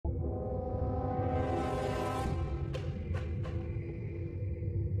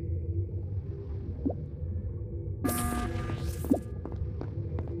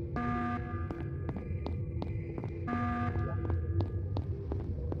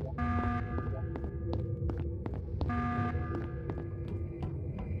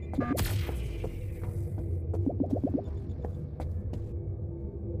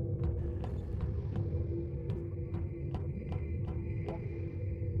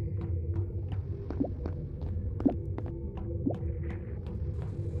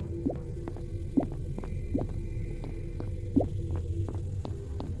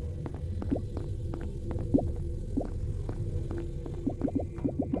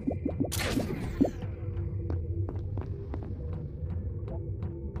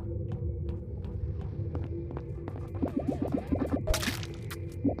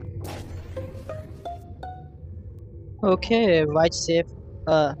Okay, white safe.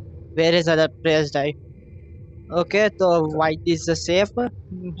 Where is other players die? Okay, so white is safe.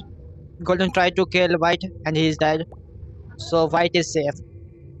 Golden tried to kill white and he's dead. So white is safe.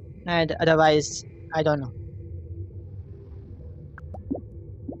 And otherwise, I don't know.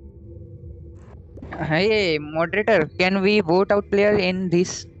 Hey, moderator, can we vote out player in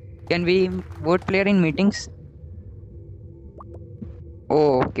this? Can we vote player in meetings?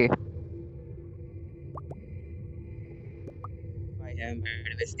 Oh, okay. I am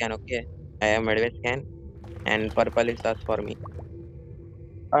Medway scan, okay? I am Medway scan, and purple is us for me.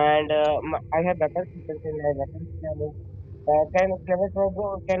 And I have weapons. You can say my weapons. Can Clever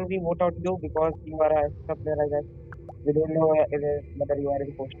Robo, can we vote out you because you are a extra player, I guess. We don't know whether you are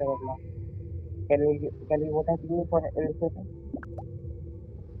imposter or not. Can we vote out you for initiative?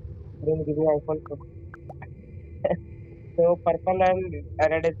 Then give me iPhone. So purple and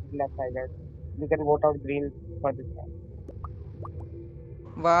red is left, I guess. We can vote out green for this one.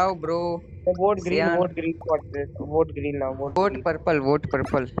 Wow, bro. So Sian, vote green for this. Vote green now, vote vote green. purple, vote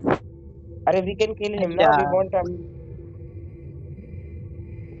purple. Are we can kill him now. We Yeah. want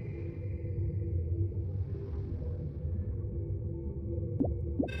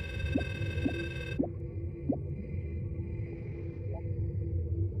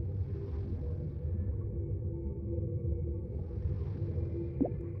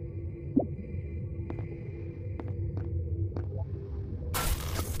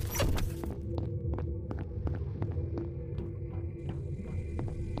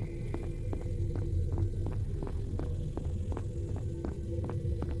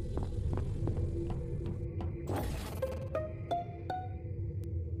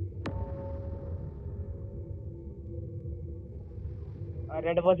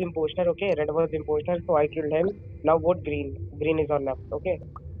red was imposter, okay? Red was imposter, so I killed him. Now vote green. Green is on left, okay?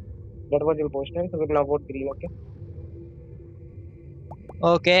 Red was imposter, so we now vote green, okay?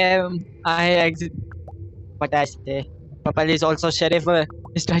 Okay, I exit. What I say? Purple is also sheriff.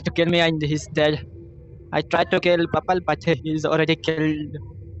 He's trying to kill me and he's dead. I tried to kill Purple, but he's already killed.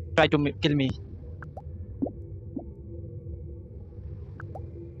 Tried to kill me.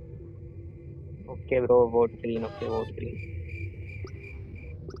 Okay, bro, vote green. Okay, vote green.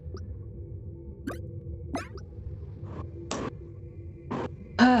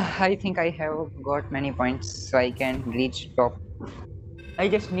 I think I have got many points so I can reach top. I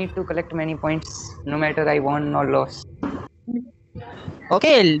just need to collect many points no matter I won or lost.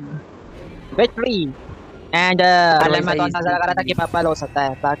 Okay, victory. And Otherwise मैं I तो अंदाजा easily लगा रहा था कि kill. Purple हो सकता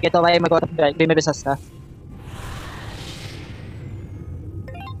है बाकी तो भाई मेरे को ग्रे में भी सस्ता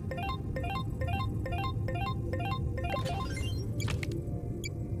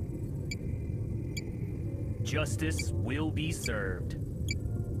Justice will be served.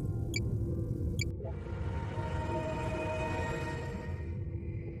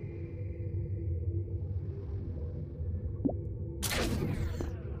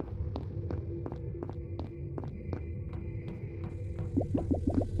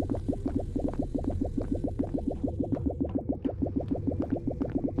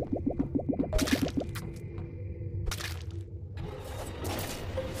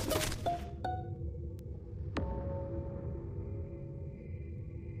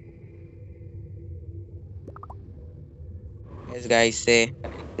 Yes, guys, say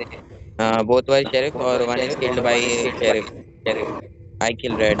both were sheriff or one is killed by sheriff. I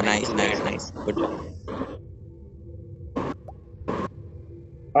killed red. Nice, nice, nice. Good job.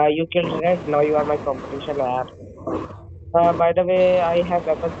 You killed red, now you are my competition. By the way, I have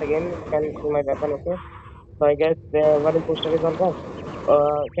weapons again. You can see my weapon, okay? So I guess one imposter is on top.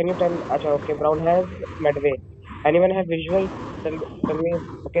 Can you tell? Acha, okay, Brown has Medway. Anyone have visuals? Tell me,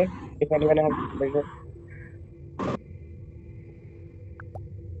 okay? If anyone have visuals.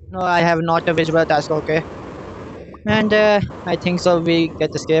 no I have not a visual task okay and I think so we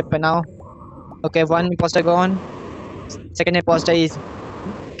get escape now okay one imposter gone second imposter is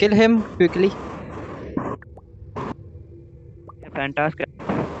kill him quickly Fantastic.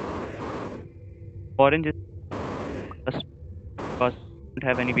 Orange is first because don't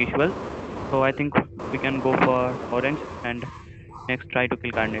have any visual, so I think we can go for orange and next try to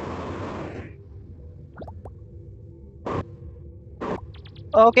kill Garnet.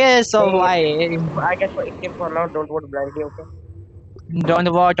 Okay, so Hey, why? I guess for escape for now, don't vote blindly, okay? Don't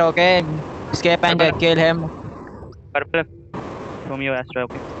vote, okay? Escape and Purple, kill him. purple, show me your Astra,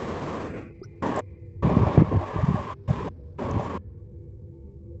 okay?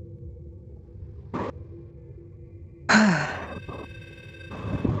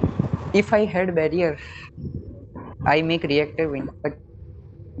 If I had barrier, I make reactor win. But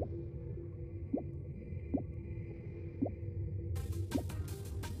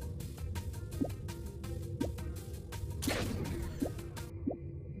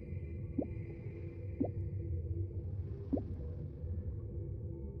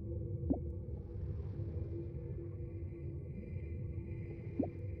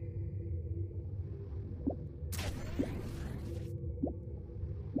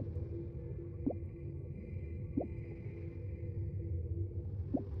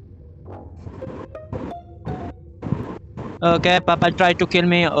Okay, Papa tried to kill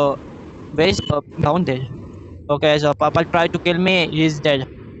me. Where is down there? Okay, so Papa tried to kill me. He's dead.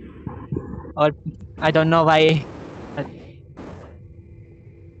 Or I don't know why.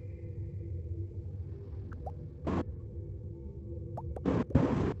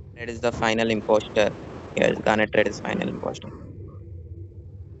 Red is the final imposter. Yes, Garnet Red is final imposter.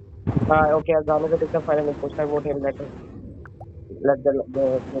 Okay, as long as it is the final impost, I vote him. Let the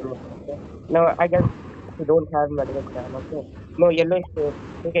game open, okay? Now, I guess you don't have medical scan, okay? No, yellow is safe.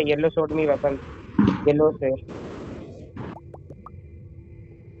 Okay, yellow showed me weapons. Yellow is safe.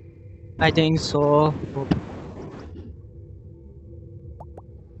 I think so.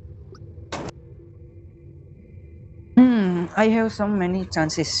 I have so many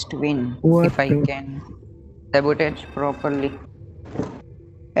chances to win What if I the? can sabotage properly.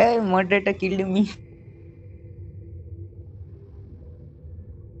 Hey, moderator killed me.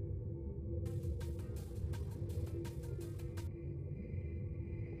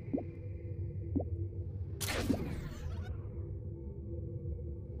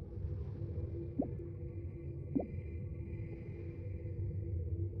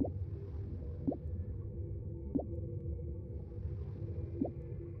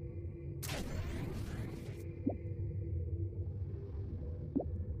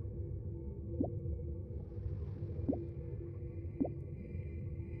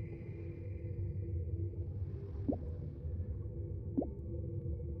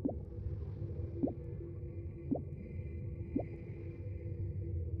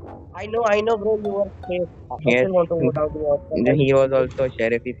 I know, bro, you were safe. I Yes, still want to vote out the option. Like, he was also a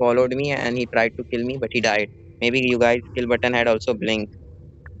sheriff. He followed me and he tried to kill me, but he died. Maybe you guys kill button had also blinked.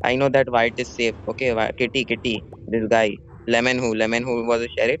 I know that white is safe. Okay, Kitty, this guy, Lemon who was a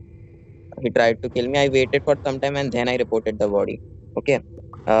sheriff. He tried to kill me. I waited for some time and then I reported the body. Okay,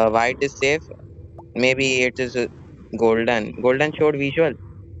 white is safe. Maybe it is golden. Golden showed visual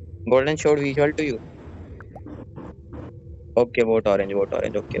to you. Okay, vote orange. Vote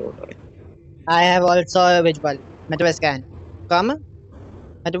orange. Okay, vote orange. I have also a visual. Medway scan. Come.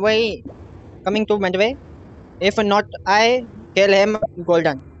 Medway. Coming to Medway. If not, I kill him.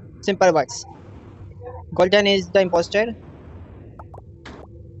 Golden. Simple words. Golden is the imposter.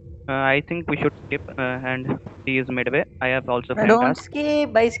 I think we should skip and see is midway. I have also fan don't task. Skip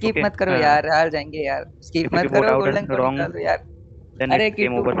भाई skip Okay, मत करो यार हार जाएंगे यार if skip we मत vote करो out golden को wrong, निकालो यार then it's अरे game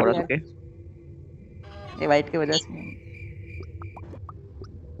किट्टू over for बोलो us. यार Okay. ये वाइट की वजह से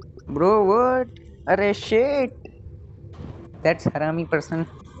ब्रो व्हाट अरे शिट दैट्स हरामी person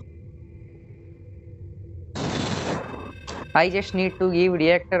I just need to give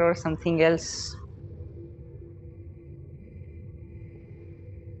reactor or something else.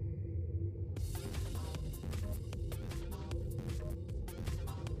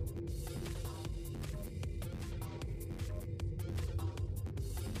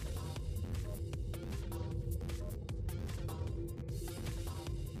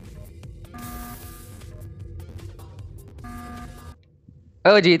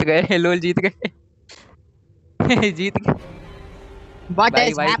 ओ जीत गए लोल जीत गए जीत गए What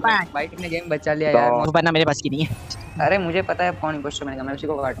भाई has happened? वाइट ने गेम बचा लिया यार So, वरना मेरे पास की नहीं है. अरे मुझे पता है कौन इंपोस्टर बनेगा मैं उसी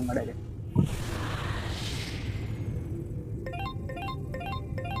को काटूंगा direct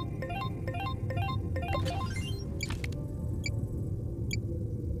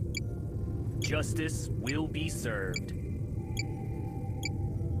Justice will be served.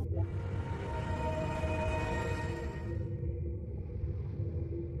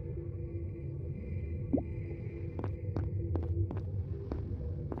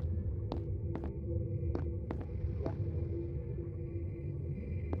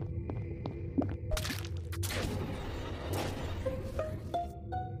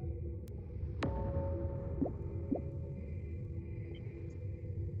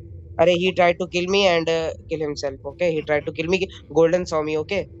 Arey, he tried to kill me and kill himself. Okay, he tried to kill me. Golden saw me.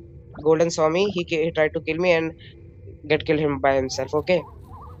 Okay, Golden saw me. He tried to kill me and get killed him by himself. Okay.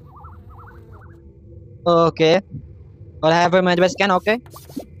 Okay. Or I have a medbay scan. Okay.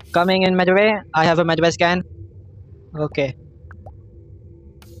 Coming in medbay. I have a medbay scan. Okay.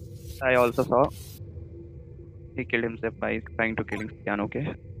 I also saw he killed himself by trying to killing Scan.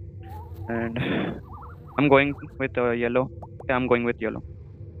 Okay, and I'm going with yellow. Yeah, I'm going with yellow.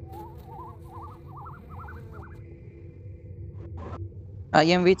 I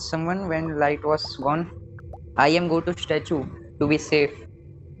am with someone when light was gone. I am go to statue to be safe.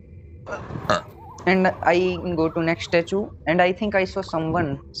 And I go to next statue and I think I saw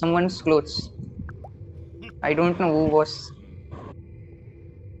someone's clothes. I don't know who was.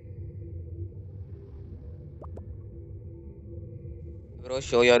 Bro,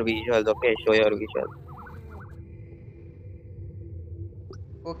 show your visuals. Okay, show your visuals.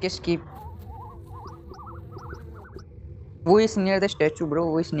 Okay, skip. Who is near the statue, bro?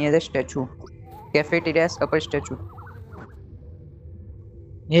 Who is near the statue? Cafeteria's upper statue.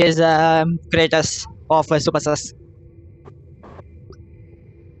 He is Kratos of Super Sus.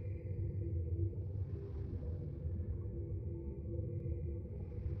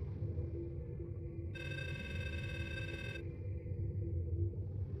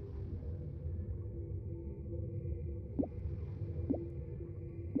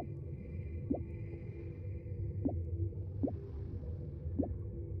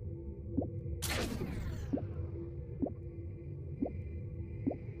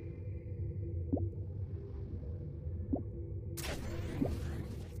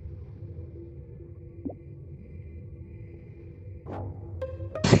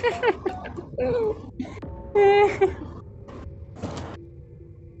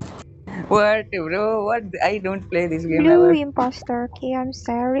 What, bro? What? I don't play this game Blue ever. imposter. Okay, I'm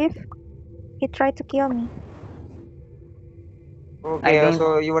Sheriff. He tried to kill me. Okay. don't.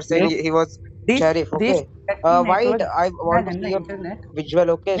 So you were saying This, he was this, sheriff. this Okay. White. network I इतना want to गंदा see your internet visual.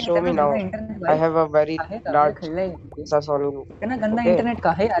 Okay, show me इतना now. गंदा internet I भाई have a very काहे का large खिल्ला है sus on you. इतना गंदा Okay. इंटरनेट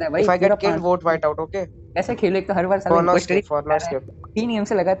काहे आ रहा है भाई If I पूरा get killed, vote white out. Okay. ऐसे खेलो एक तो हर बार साला For now, impostor he skip. For uh now, रहा है skip. 3 गेम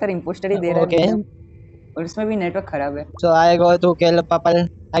से लगातार इंपोस्टर ही दे रहा है Okay. मुझे और इसमें भी नेटवर्क खराब है So I go to kill Purple.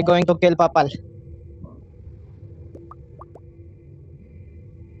 I going to kill Purple.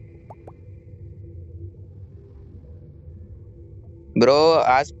 Bro,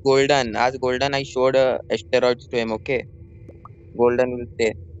 ask Golden. Ask Golden. I showed asteroids to him. Okay, Golden will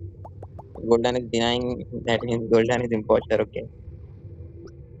say. Golden is denying that Golden is imposter. Okay.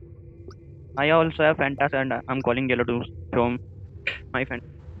 I also have Fantas and I'm calling yellow to show my Fantas.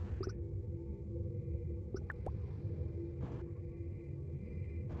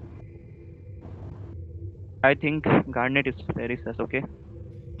 I think Garnet is very sus. Okay,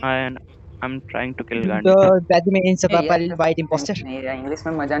 and I'm trying to kill Garnet. So that means ए यार Purple white imposter. नहीं यार English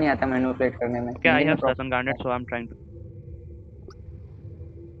में मजा नहीं आता manipulate करने में Okay, I Hindi में have sus on Garnet, so I'm trying to.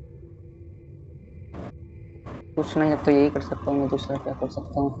 कुछ नहीं अब तो यही कर सकता हूँ मैं दूसरा क्या कर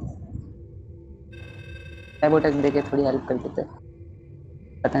सकता हूँ सैबोटेज देके थोड़ी हेल्प कर देते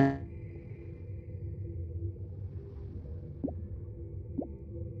पता नहीं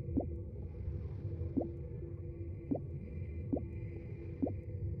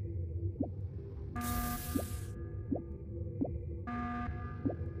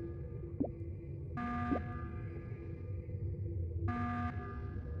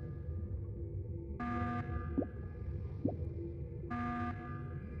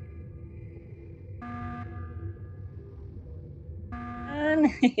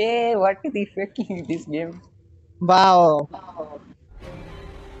hey, what is the effect in this game? Wow.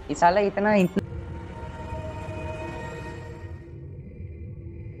 ये साला इतना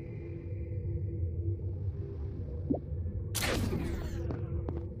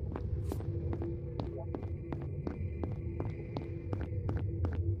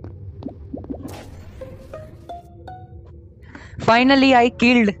Finally, I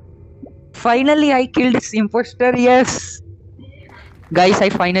killed. Finally, I killed this imposter. Yes, guys, I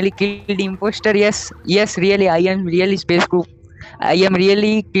finally killed imposter. Yes, yes, really, I am really space group. I am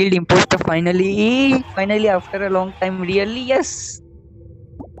really killed imposter. Finally, finally, after a long time, really, yes.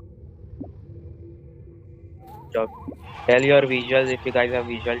 Tell your visuals. If you guys have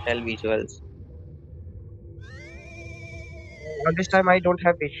visual, tell visuals. This time I don't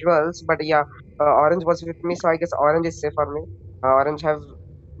have visuals, but yeah, orange was with me, so I guess orange is safe for me. Orange have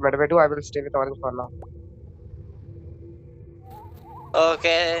Medway too. I will stay with orange for now.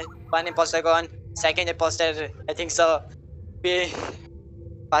 Okay. One imposter gone. Second imposter. I think so. Be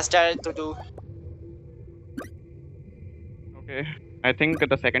faster to do. Okay. I think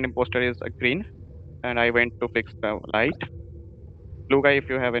the second imposter is green, and I went to fix the light. Blue guy, if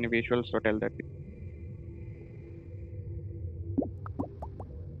you have any visuals, so tell that.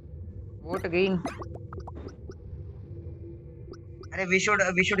 Vote green. अरे we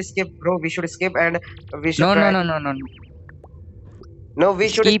should skip, bro. We should skip and we should No, no, try. no, no, no, no. No, we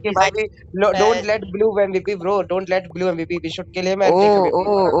should Skip skip. is. Why? No, Uh, don't let blue MVP, bro. Don't let blue MVP. We should kill him and take Oh, MVP.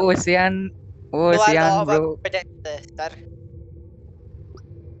 oh, oh, Sian. Oh, you are Sian, bro. overconfident, sir.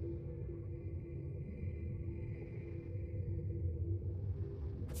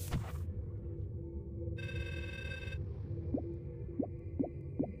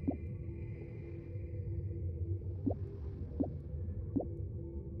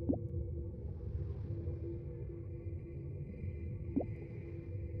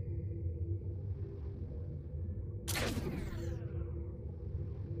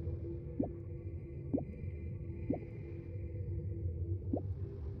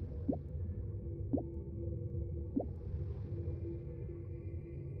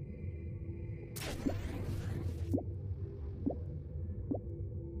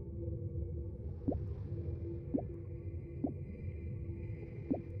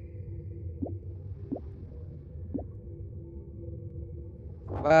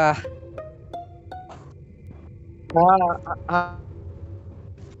 Wah. हाँ हाँ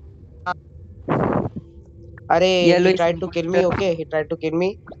अरे Yellow he is tried to kill imposter. me. Okay, he tried to kill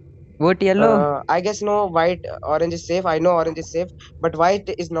me. Vote yellow. I guess no, white, orange is safe. I know orange is safe, but white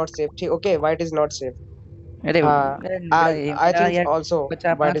is not safe. Okay, white is not safe. अरे Uh, मेरा I मेरा think यार also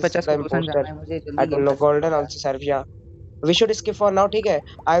white is 50-50 the percent imposter. जाना है मुझे I जल्दी don't know. करता है Golden also safe. Yeah, we should skip for now. ठीक है.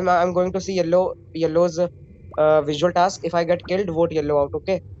 I'm going to see yellow's visual task. If I get killed, vote yellow out.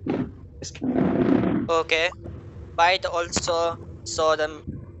 Okay. Okay. White also saw the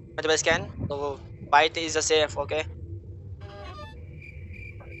multiple scan. So white is a safe. Okay.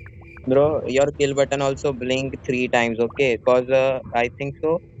 Bro, your kill button also blink 3 times, okay? Cause I think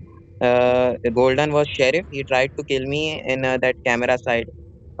so. Golden was sheriff. He tried to kill me in that camera side.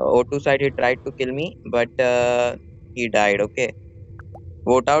 O2 side, he tried to kill me, but he died. Okay.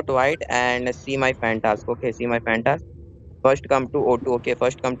 Vote out white and see my fan task. Okay, see my fan task. First come to O2. Okay,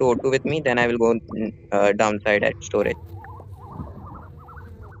 first come to O2 with me. Then I will go downside at storage.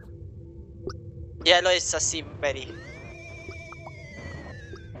 Yellow is a C berry.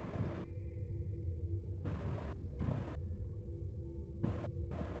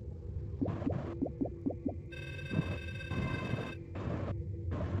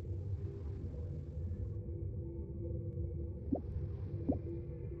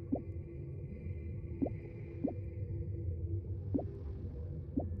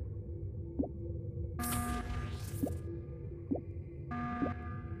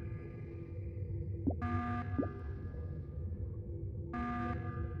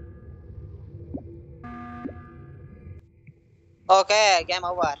 Okay, game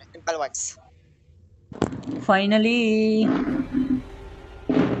over. Simple words. Finally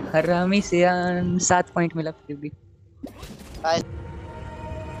हरामी सियान 7 point मिला फिर भी Guys,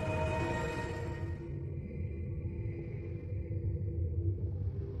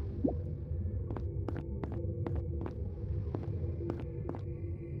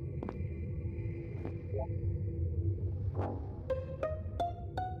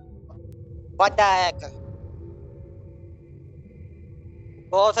 what the heck?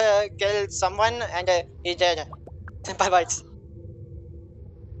 Both killed someone and he dead. Simple words.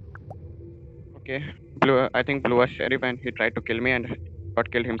 Okay. Blue. I think blue was sheriff, and he tried to kill me and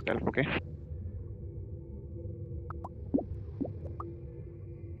got killed himself. Okay.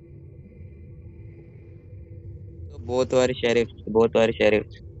 So both were sheriffs. Both were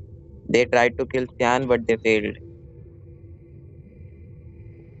sheriffs. They tried to kill Cyan, but they failed.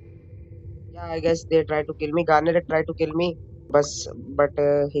 Yeah, I guess they tried to kill me. Garnet tried to kill me, but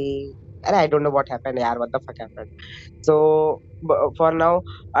he. And I don't know what happened. Yeah, what the fuck happened? So for now,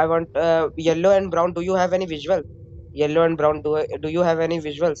 I want yellow and brown. Do you have any visual? Yellow and brown. Do you have any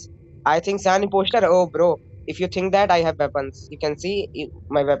visuals? I think San imposter. Oh, bro. If you think that I have weapons, you can see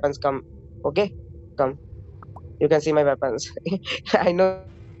my weapons. Come, okay, come. You can see my weapons. I know.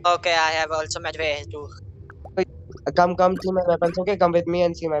 Okay, I have also made way too. Come, see my weapons. Okay, come with me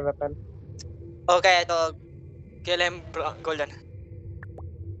and see my weapon. Okay, so kill him, golden.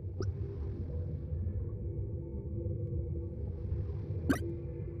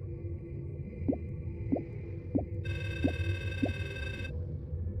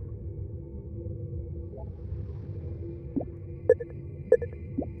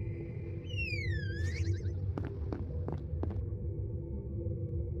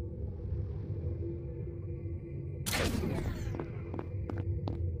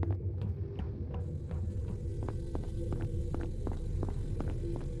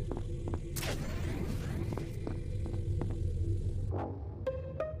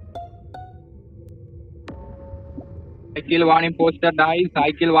 I kill one imposter, guys.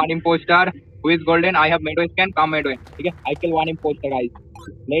 I kill one imposter. Who is golden? I have Meadow scan. Come Meadow. Okay, I kill one imposter, guys.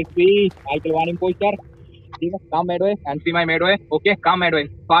 Let's see. I kill one imposter. Okay, come Meadow and see my Meadow. Okay, come Meadow.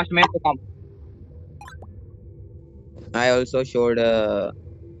 Fast man to come. I also showed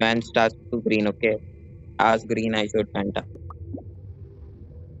fan stars to green. Okay, as green I showed Fanta.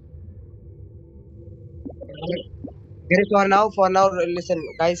 Guys, for now, listen,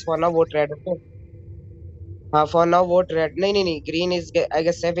 guys, for now, vote red, okay? For now, vote red. No, no, no. Green is, I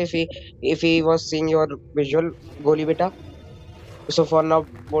guess, safe if he was seeing your visual, Goli beta. So for now,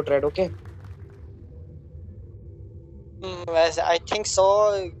 vote red, okay? Yes, I think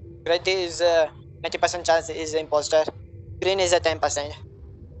so. Red is 90% chance is imposter. Green is a 10%.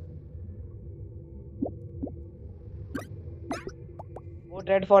 Vote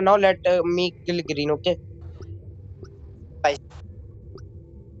red for now. Let me kill green, okay? Bye.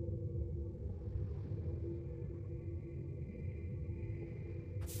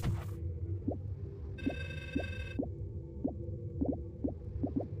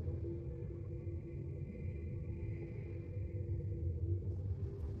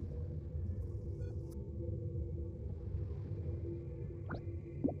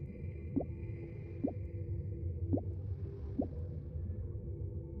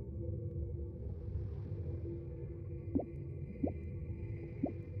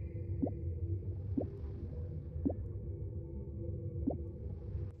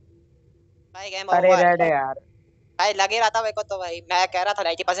 भाई game अरे over. Red है यार। भाई लगे रहा था मेरे को तो भाई मैं कह रहा था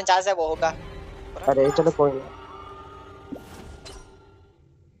 90% चांस है वो होगा। अरे चलो कोई नहीं।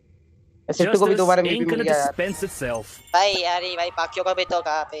 सिट्टू को भी Justice दोबारा मिल ain't भी मिल gonna गया यार। dispense itself. भाई यार भाई बाकियों को भी तो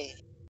कहा पे